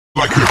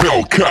like a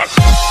Hellcat.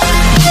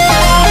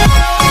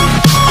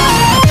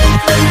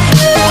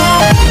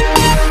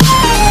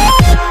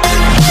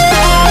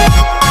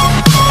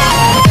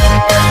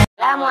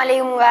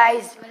 Assalamualaikum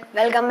guys,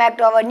 welcome back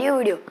to our new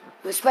video,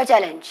 Whisper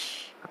Challenge.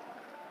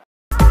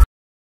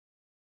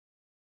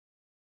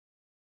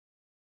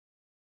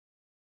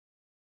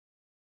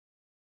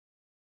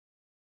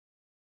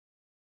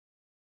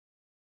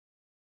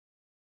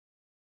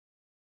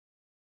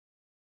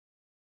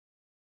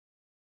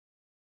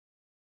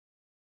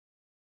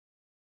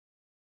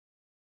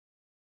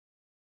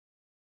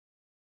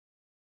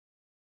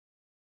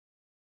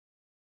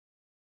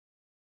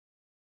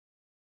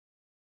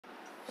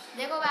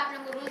 देखो मैं आप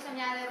लोगों को रूल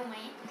समझा दे रहा हूँ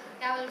मैं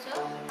क्या बोलते हो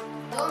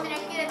 2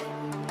 मिनट के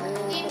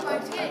 3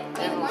 पॉइंट्स के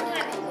 3 पॉइंट्स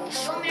रहते हैं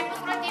 2 मिनट में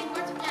पूरा 3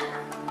 पॉइंट्स समझाना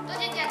तो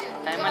जीत जाते हो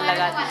टाइमर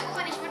लगा दो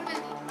पनिशमेंट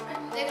मिलती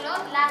देख लो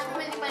लास्ट में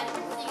मिलती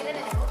पनिशमेंट सीख रहे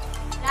देखो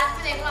लास्ट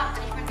में देख लो आप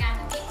पनिशमेंट क्या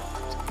मिलती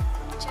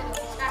चलो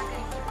स्टार्ट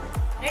करेंगे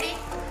रेडी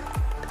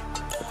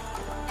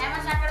टाइमर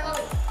स्टार्ट कर दो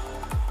भाई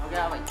हो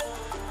गया भाई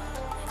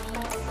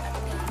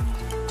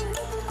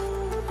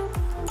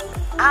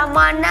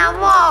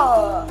Amanamo.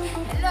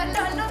 हेलो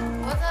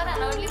बहुत हो रहा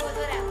लाउडली बहुत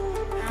हो रहा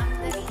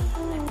आमदनी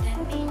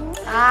अठन्नी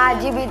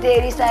आज भी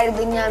तेरी सारी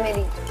दुनिया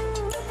मेरी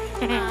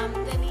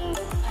आमदनी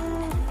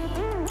अठन्नी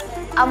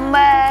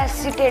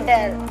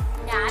अम्बेसिडेटर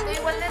क्या तो ही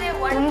बोल रहे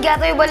वर्ड तुम क्या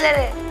तो ही बोल रहे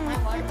थे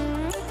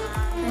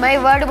मैं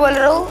वर्ड बोल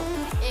रहा हूँ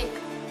एक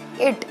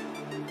इट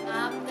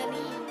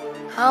आमदनी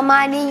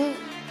हमानी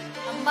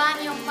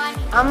अंबानी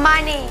अंबानी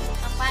अंबानी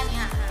अंबानी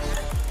हाँ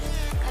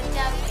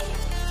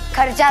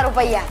खर्चा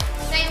रुपया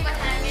सही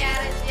बताने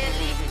यार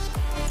जल्दी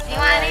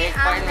दीवाने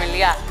पॉइंट मिल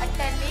गया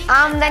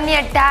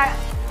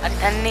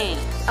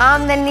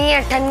आमदनी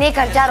अठन्नी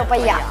खर्चा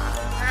रुपया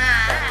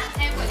हाँ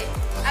सही बोले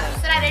अब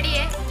दूसरा रेडी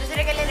है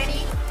दूसरे के लिए रेडी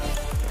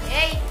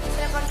ए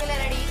दूसरे कौन के लिए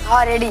रेडी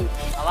हाँ रेडी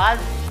आवाज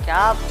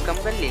क्या कम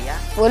कर लिया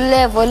बोले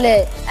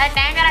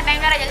टाइम करा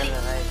जल्दी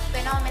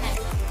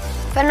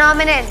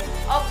फेनोमेनन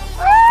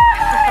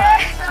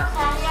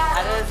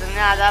अरे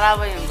सुनने आ जा रहा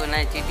भाई उनको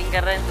नहीं चीटिंग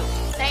कर रहे हैं तू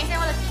सही से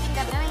बोलो चीटिंग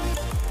कर रहे हैं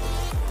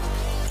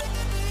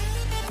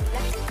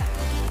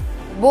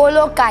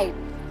बोलो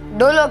काइन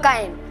डोलो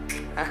काइन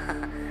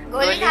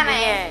गोली खाना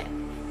है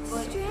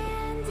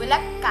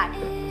बुलक काट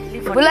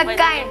बुलक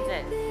काइन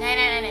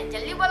नहीं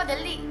जल्दी बोलो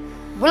जल्दी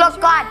बुलक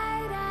काट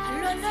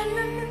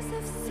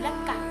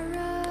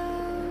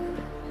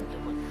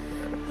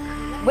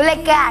बुलक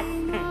काट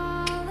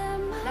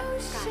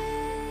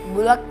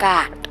बुलक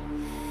कैट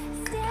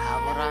क्या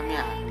बोल रहा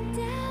मैं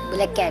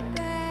बुलक कैट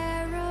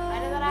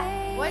अरे जरा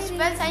वो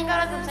स्पेल सही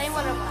करो तुम सही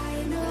बोल रहे हो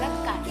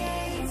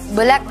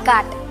बुलक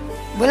काट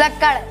बुलक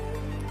कड़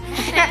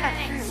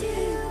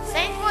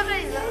सही बोल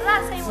रही जरा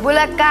सही बोल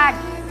बुलक काट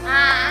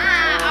हाँ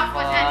आप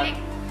पता नहीं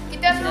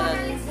कितने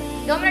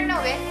मिनट 2 मिनट हो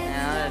गए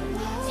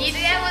जीत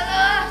गए बोलो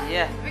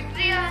ये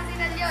विक्ट्री हासिल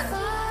कर लिया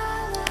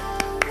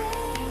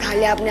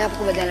खाली अपने आप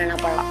को बदलना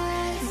पड़ा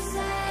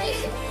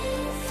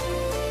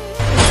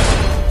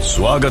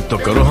स्वागत तो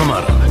करो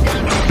हमारा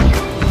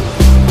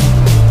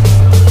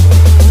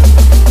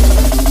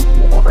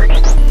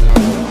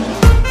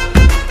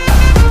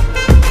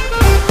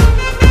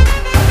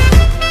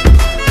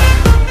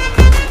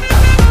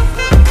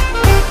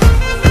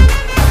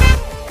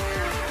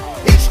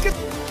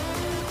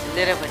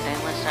दे रहे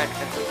टाइमर स्टार्ट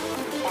कर दो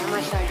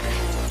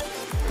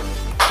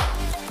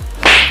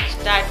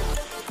start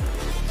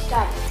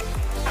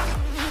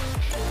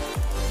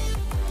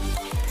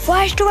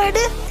first word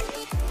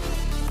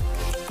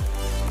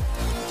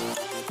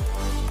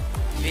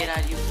where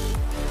are you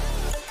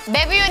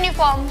baby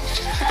uniform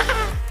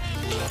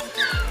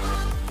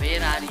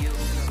where are you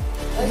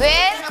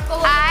where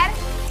are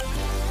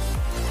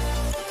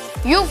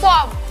you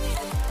from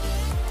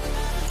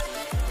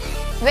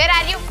where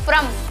are you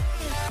from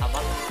अब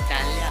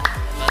जान लिया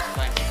बस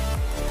पॉइंट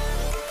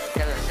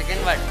चलो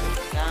सेकंड वर्ड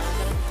क्या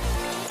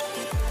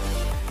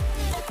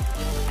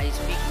I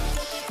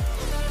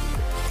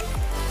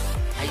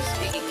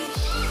speak English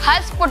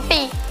has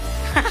putty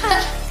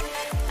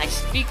I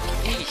speak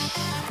English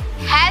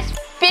has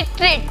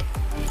पिट्रिट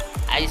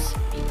I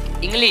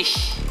speak English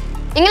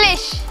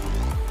English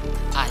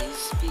I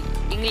speak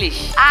English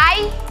I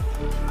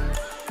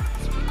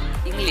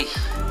English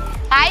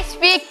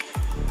speak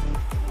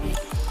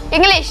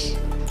English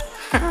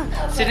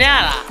सुने आ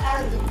रहा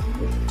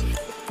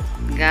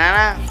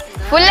गाना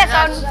full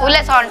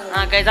sound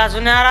हाँ कैसा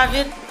सुने आ रहा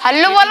फिर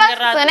हल्लू Cheating बोलो कर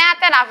रहा सुने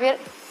आते ना फिर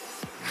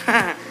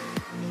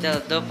चलो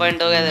 2 पॉइंट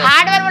हो गए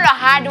हार्ड वर्ड बोलो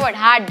हार्ड वर्ड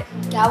हार्ड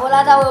क्या बोला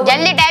था वो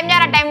जल्दी टाइम जा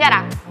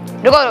रहा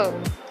रुको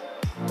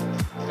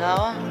क्या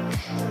हुआ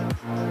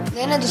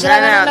लेना दूसरा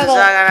गाना दूसरा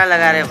लगाओ गाना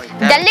लगा रहे भाई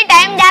जल्दी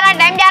टाइम जा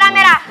रहा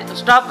मेरा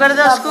स्टॉप कर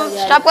दो उसको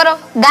स्टॉप करो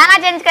गाना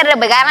चेंज कर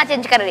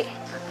रहे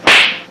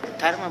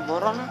ठहर मैं बोल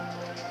रहा हूँ ना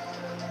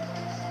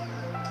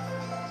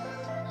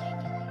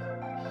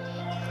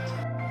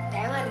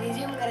टाइमर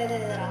रिज्यूम करे थे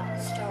जरा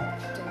स्टॉप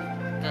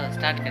तो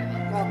स्टार्ट कर दे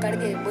वो कर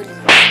दे बोल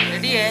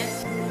रेडी है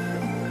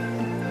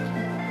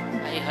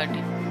आई hurt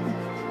you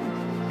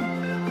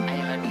I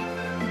hurt you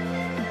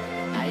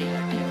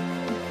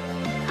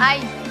I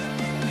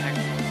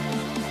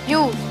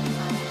you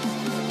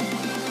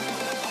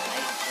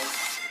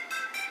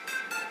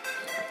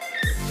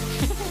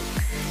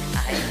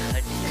I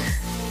hurt you.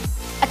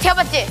 अच्छे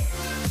बच्चे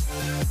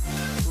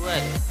तू है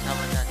अच्छा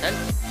बच्चा चल.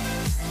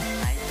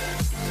 I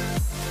hurt you.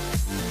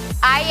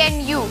 I and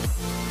you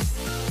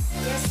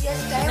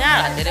सुना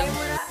रहा तेरे को.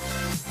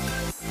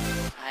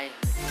 I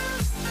hurt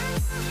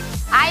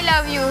I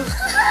love you you.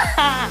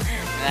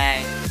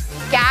 नहीं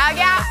क्या आ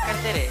गया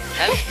करते रहे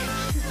चल.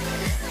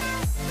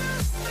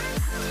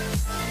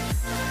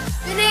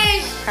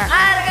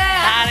 हार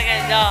गए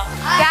जाओ.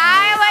 क्या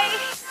है भाई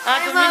हाँ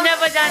तुम ही नहीं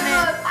बजाने.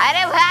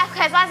 अरे भाई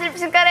कैसा स्लिप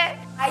करे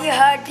I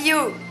hurt you.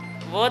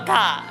 वो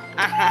था.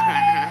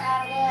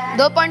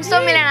 2 पॉइंट्स तो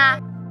मिले ना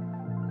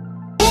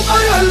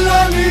ऊपर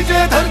अल्लाह नीचे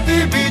धरती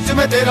बीच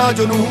में तेरा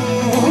जुनून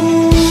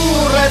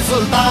रे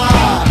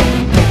सुल्तान.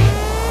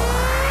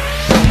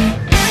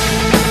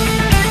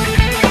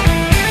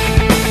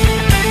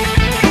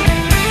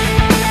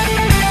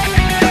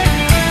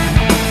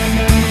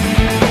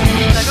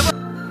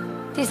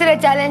 तीसरे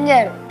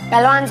चैलेंजर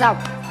पहलवान साहब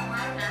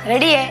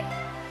रेडी है.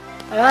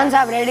 पहलवान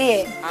साहब रेडी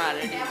है. हाँ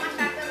रेडी.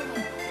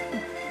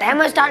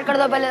 टाइमर स्टार्ट कर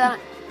दो. पहले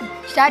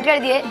स्टार्ट कर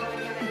दिए.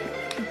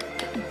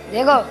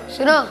 देखो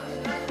सुनो.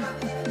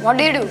 What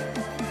do you do?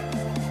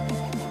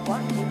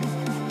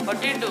 What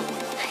do you do?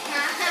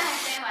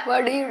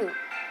 What do you do?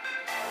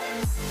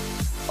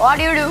 What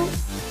do you do?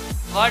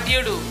 What do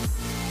you do?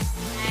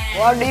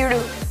 What do you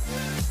do?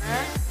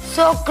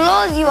 So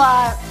close you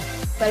are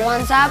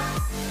पहलवान साहब.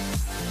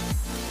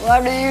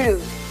 What do you do?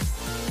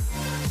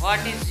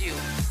 What is you?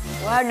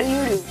 What do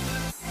you do?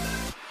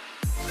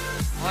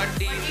 What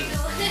do you do?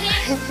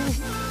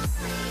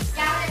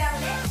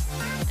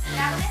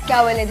 क्या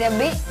बोले थे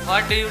अभी?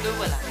 What do you do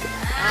बोला.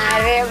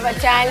 अरे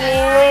बचा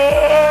लिए.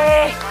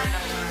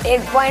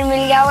 1 पॉइंट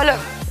मिल गया. बोलो.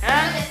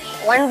 हाँ?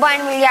 1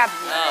 पॉइंट मिल गया.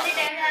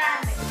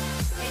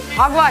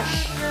 Hog wash.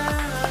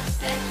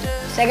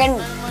 Second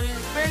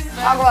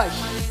hog wash.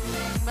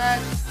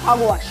 Hog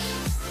wash.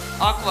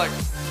 Awkward.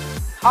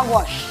 Hog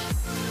wash.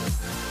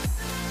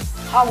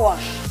 Hog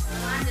wash.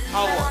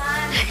 How was?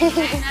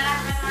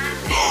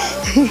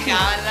 क्या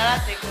लड़ा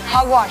देखो.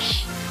 Hog wash.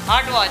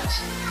 Hot watch.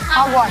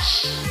 Hog wash.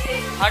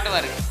 Hot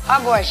work.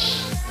 Hog wash.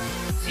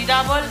 सीधा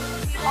बोल.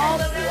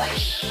 Hog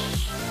wash.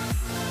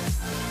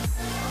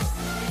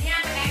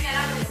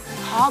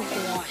 Hog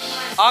wash.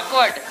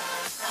 Awkward.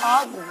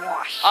 Hog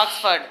wash.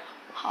 Oxford.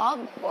 Hog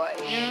wash.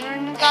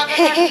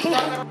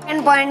 Second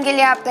point के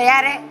लिए आप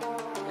तैयार है?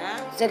 हाँ?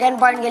 सेकंड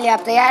पॉइंट के लिए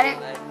आप तैयार है?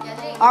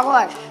 Hog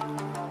wash.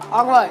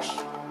 Hog wash.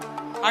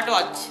 Hot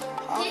watch.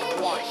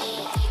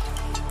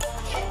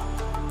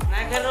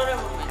 नहीं कर रो रे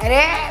मम्मी.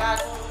 अरे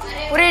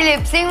पूरी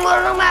लिपसिंग बोल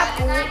रहा हूँ मैं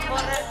आपको.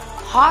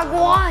 Hog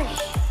wash.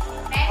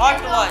 Hot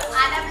watch.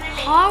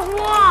 Hog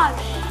wash.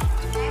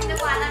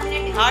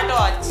 Hot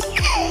watch.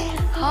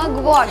 Hog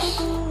wash.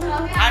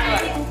 Hot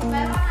work.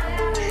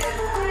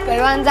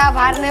 पहलवान साहब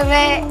हारने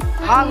पे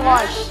hog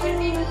wash.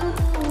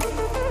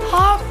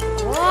 Hog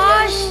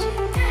wash.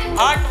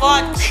 Hot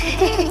watch.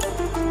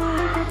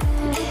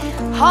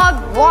 Hog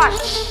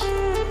wash.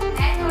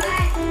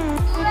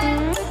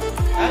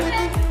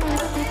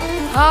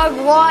 Hog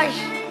wash.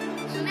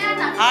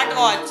 Hot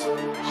watch.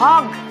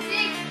 Hog.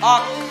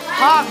 Hawk.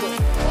 Hog.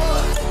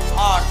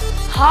 Or.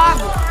 Hog.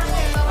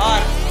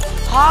 Or.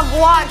 Hog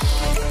wash.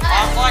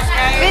 Hawk watch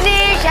क्या है?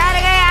 Finish. हार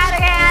गए हार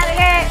गए हार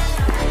गए.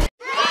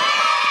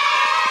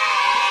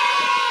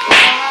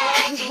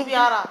 तू भी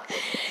हारा.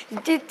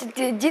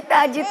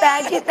 जीता जीता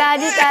जीता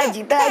जीता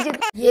जीता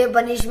जीता. ये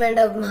पनिशमेंट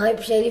अब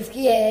महब शरीफ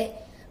की है.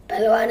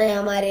 पहलवान है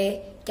हमारे.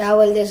 क्या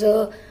बोलते सो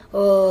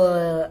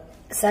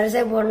सर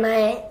से फोड़ना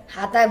है.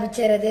 हाथा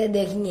पीछे रहते हैं.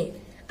 देखेंगे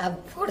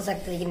अब फोड़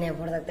सकते कि नहीं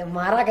फोड़ सकते.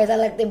 मारा कैसा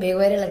लगते?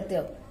 बेगोरे लगते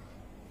हो.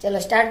 चलो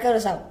स्टार्ट करो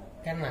साहब.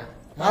 करना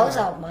आओ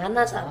साहब.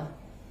 मारना साहब.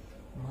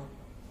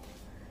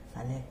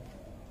 साले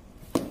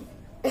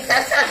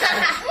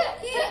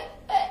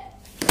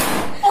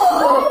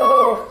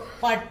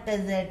पट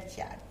जेड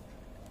शॉट.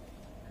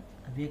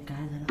 अबे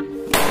काय झालं?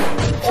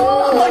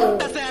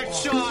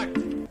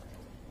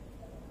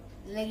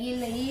 लगी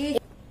लगी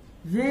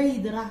वे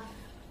इधर आ.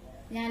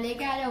 यहाँ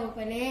लेके आ जाओ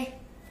पहले.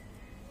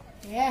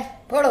 ये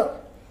फोड़ो.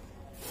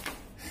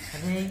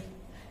 अरे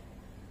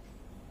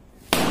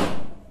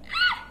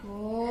ओ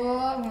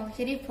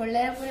शरीफ फोड़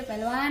ले रहे पूरे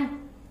पहलवान.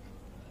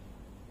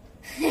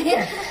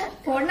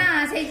 फोड़ना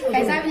ऐसे ही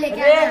कैसा भी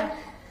लेके आ जा.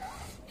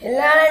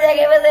 हिलाना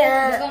जगह पे दे.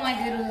 हाँ. देखो मैं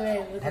जरूर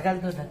है. ढकल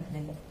तो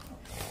ढकल.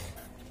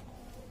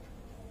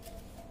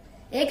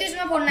 एक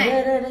इसमें फोड़ना रे है.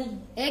 रे रे.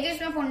 एक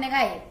इसमें फोड़ने का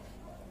है.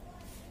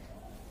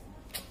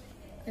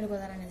 तेरे को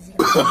जरा नजदीक.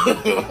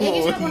 एक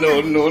इसमें फोड़ना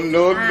है. No no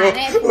no. हाँ,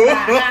 नहीं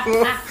फोड़ा.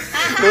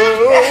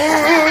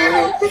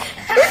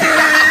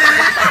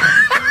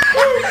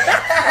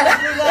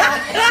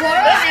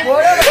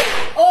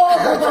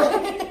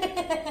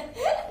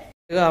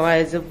 देखो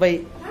हमारे सुब भाई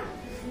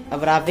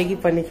अब राफे की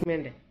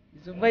पनिशमेंट है.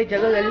 सुब भाई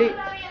चलो जल्दी.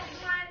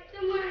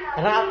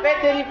 राफे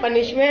तेरी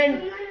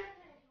पनिशमेंट.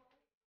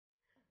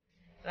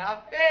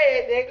 राफे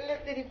देख ले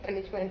तेरी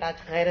पनिशमेंट आज.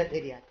 खैर है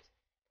तेरी आज.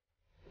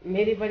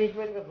 मेरी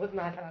पनिशमेंट में बहुत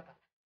नाच रहा था।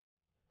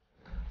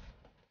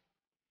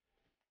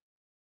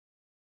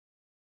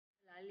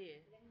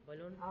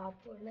 बलून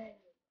आपको नहीं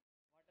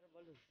वाटर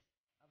बलून।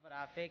 अब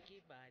राफे की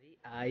बारी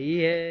आई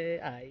है,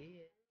 आई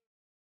है।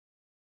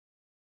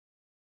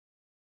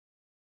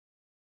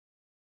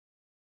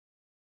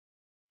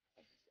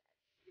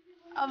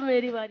 अब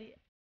मेरी बारी है।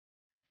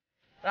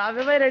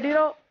 राफे भाई रेडी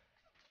रहो,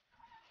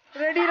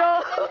 रेडी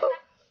रहो।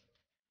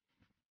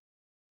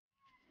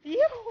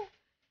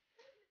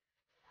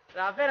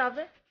 Rafe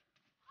Rafe,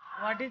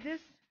 what is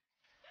this,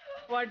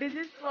 what is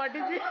this, what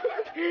is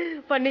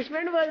this?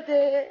 Punishment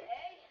बोलते,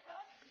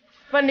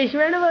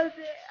 पनिशमेंट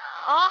बोलते।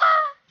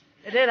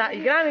 अरे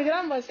इकराम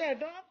इकराम बस से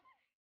हटो आप।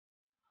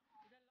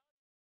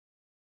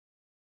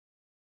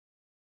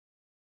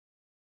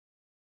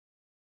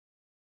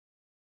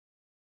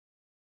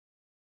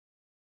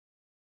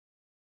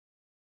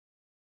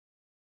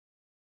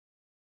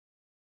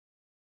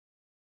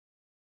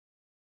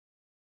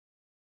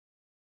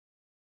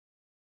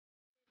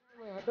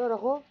 हटो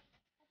रखो।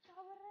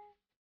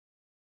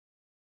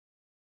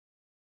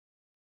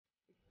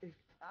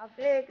 आप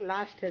एक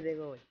लास्ट है,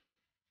 देखो भाई।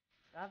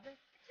 राफे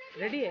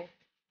रेडी है,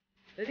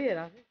 रेडी है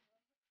राफे?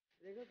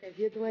 देखो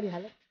कैसी है तुम्हारी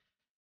हालत।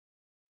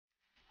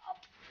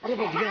 अरे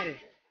फट गया रे,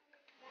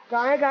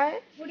 कहाँ है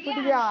फुट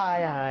गया।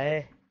 आया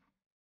है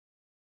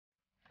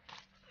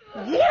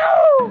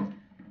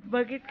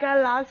बकेट का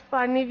लास्ट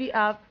पानी भी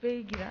आप पे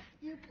ही गिरा।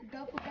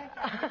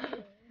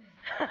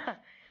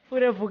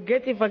 पूरे फुग्गे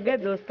चिपक गए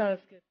दोस्त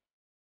उसके।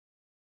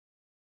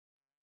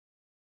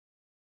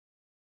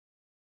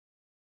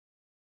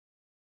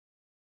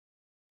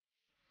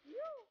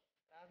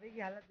 राफे की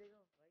हालत देखो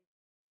भाई,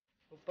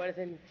 ऊपर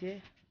से नीचे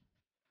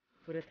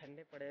पूरे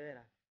ठंडे पड़े हुए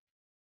रहा।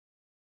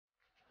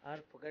 और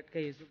पकड़ के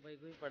यूसुफ भाई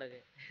को ही पड़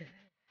गए।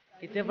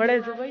 कितने पड़े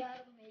यूसुफ भाई?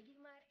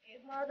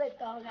 एक मार दो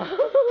इतना हो गया।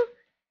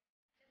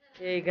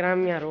 एक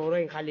ग्राम यार रो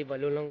रहे खाली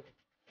बलूनों को।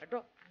 हटो,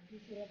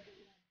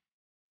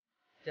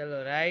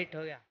 चलो राइट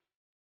हो गया।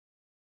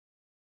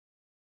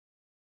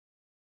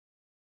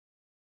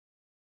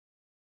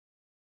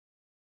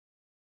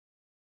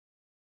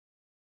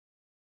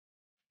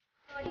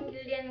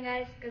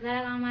 गाइस कैसा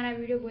लगा हमारा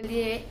वीडियो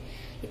बोलिए।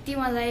 इतनी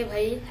मजा आई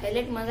भाई,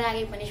 हाईलाइट मजा आ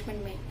गई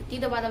पनिशमेंट में। इतनी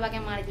दबा दबा के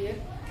मार दिए।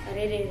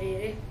 अरे रे रे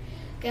रे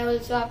क्या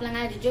बोलते आप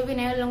लोग, जो भी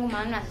नए लोगों को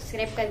मानना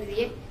सब्सक्राइब कर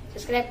दीजिए।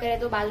 सब्सक्राइब करे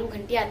तो बाजू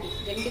घंटी आती,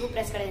 घंटी को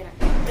प्रेस कर देना।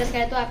 प्रेस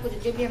करे तो आपको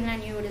जो भी हमारा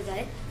न्यू वीडियोस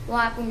आए वो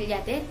आपको मिल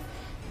जाते।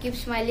 कीप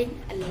स्माइलिंग,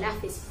 अल्लाह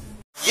हाफिज।